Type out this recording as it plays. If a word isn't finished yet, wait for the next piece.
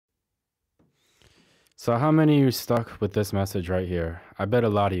So how many of you stuck with this message right here? I bet a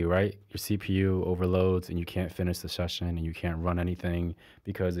lot of you, right? Your CPU overloads and you can't finish the session and you can't run anything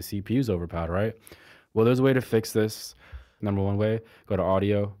because the CPU is overpowered, right? Well, there's a way to fix this. Number one way, go to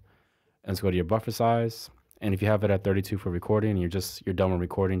audio and let's go to your buffer size. And if you have it at 32 for recording and you're done with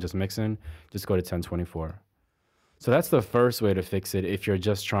recording, just mixing, just go to 1024. So that's the first way to fix it if you're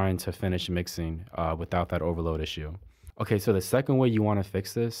just trying to finish mixing without that overload issue. Okay, so the second way you want to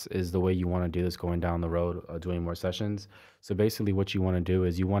fix this is the way you want to do this going down the road, doing more sessions. So basically what you want to do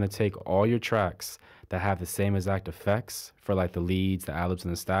is you want to take all your tracks that have the same exact effects for like the leads, the ad-libs,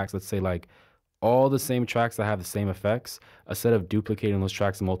 and the stacks. Let's say like all the same tracks that have the same effects, instead of duplicating those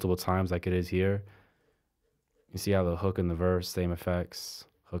tracks multiple times like it is here. You see how the hook and the verse, same effects,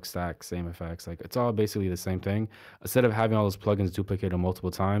 hook stack, same effects. Like it's all basically the same thing. Instead of having all those plugins duplicated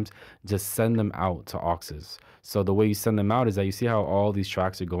multiple times, just send them out to auxes. So the way you send them out is that you see how all these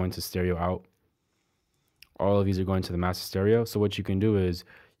tracks are going to stereo out. All of these are going to the master stereo. So what you can do is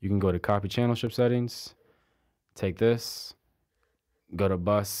you can go to copy channel strip settings, take this, go to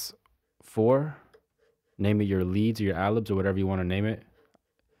bus 4, name it your leads or your ad-libs or whatever you want to name it.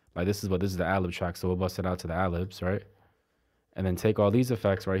 Like this is the ad-lib track, so we'll bust it out to the ad-libs, right? And then take all these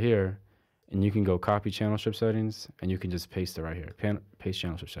effects right here, and you can go copy channel strip settings, and you can just paste it right here. Paste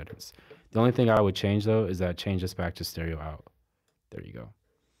channel strip settings. The only thing I would change though is that change this back to stereo out. There you go.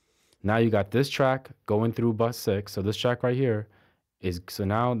 Now you got this track going through bus 6. So this track right here is, so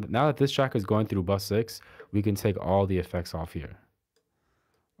now that this track is going through bus 6, we can take all the effects off here.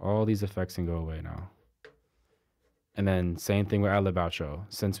 All these effects can go away now. And then same thing with ad-lib outro.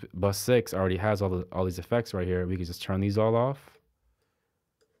 Since bus 6 already has all these effects right here, we can just turn these all off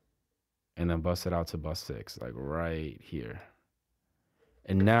and then bust it out to bus 6, like right here.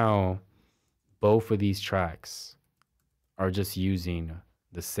 And now both of these tracks are just using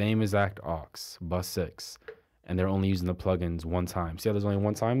the same exact aux, bus 6, and they're only using the plugins one time. See how there's only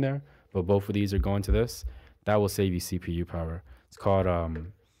one time there, but both of these are going to this? That will save you CPU power. It's called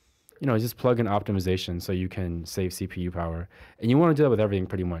just plug-in optimization, so you can save CPU power. And you want to do that with everything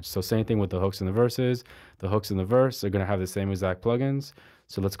pretty much. So same thing with the hooks and the verses. The hooks and the verse are going to have the same exact plugins.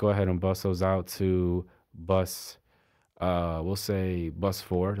 So let's go ahead and bust those out to bus, we'll say bus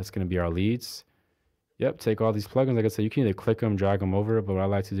 4. That's going to be our leads. Yep, take all these plugins. Like I said, you can either click them, drag them over, but what I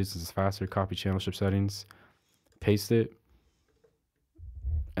like to do is it's faster, copy channel strip settings, paste it,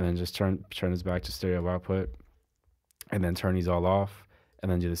 and then just turn this back to stereo output, and then turn these all off.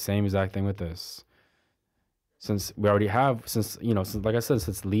 And then do the same exact thing with this. Since we already have, like I said,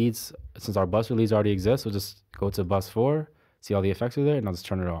 since our bus leads already exist, we'll just go to bus 4, see all the effects are there, and I'll just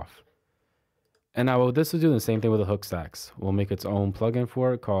turn it off. And now this is doing the same thing with the hook stacks. We'll make its own plugin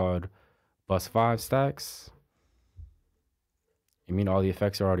for it called bus 5 stacks. I mean, all the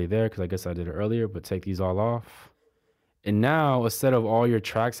effects are already there because I guess I did it earlier, but take these all off. And now, instead of all your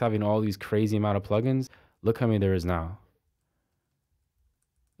tracks having all these crazy amount of plugins, look how many there is now.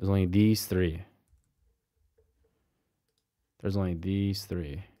 There's only these 3. There's only these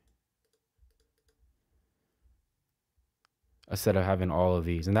 3. Instead of having all of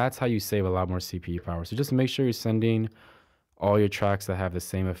these. And that's how you save a lot more CPU power. So just make sure you're sending all your tracks that have the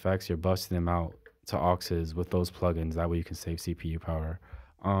same effects, you're busting them out to auxes with those plugins. That way you can save CPU power.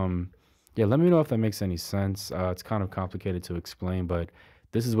 Yeah, let me know if that makes any sense. It's kind of complicated to explain, but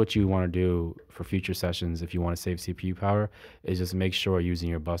this is what you want to do for future sessions if you want to save CPU power, is just make sure you're using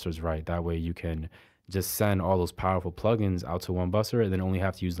your bussers right. That way you can just send all those powerful plugins out to one busser and then only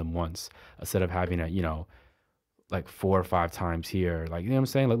have to use them once instead of having it, like 4 or 5 times here. Like, you know what I'm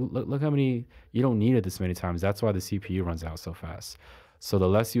saying? Like, look how many, you don't need it this many times. That's why the CPU runs out so fast. So the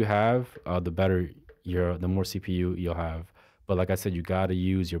less you have, the better the more CPU you'll have. But like I said, you got to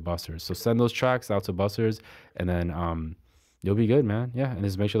use your bussers. So send those tracks out to bussers and then, you'll be good, man. Yeah, and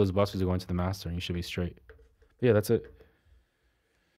just make sure those buses are going to the master and you should be straight. But yeah, that's it.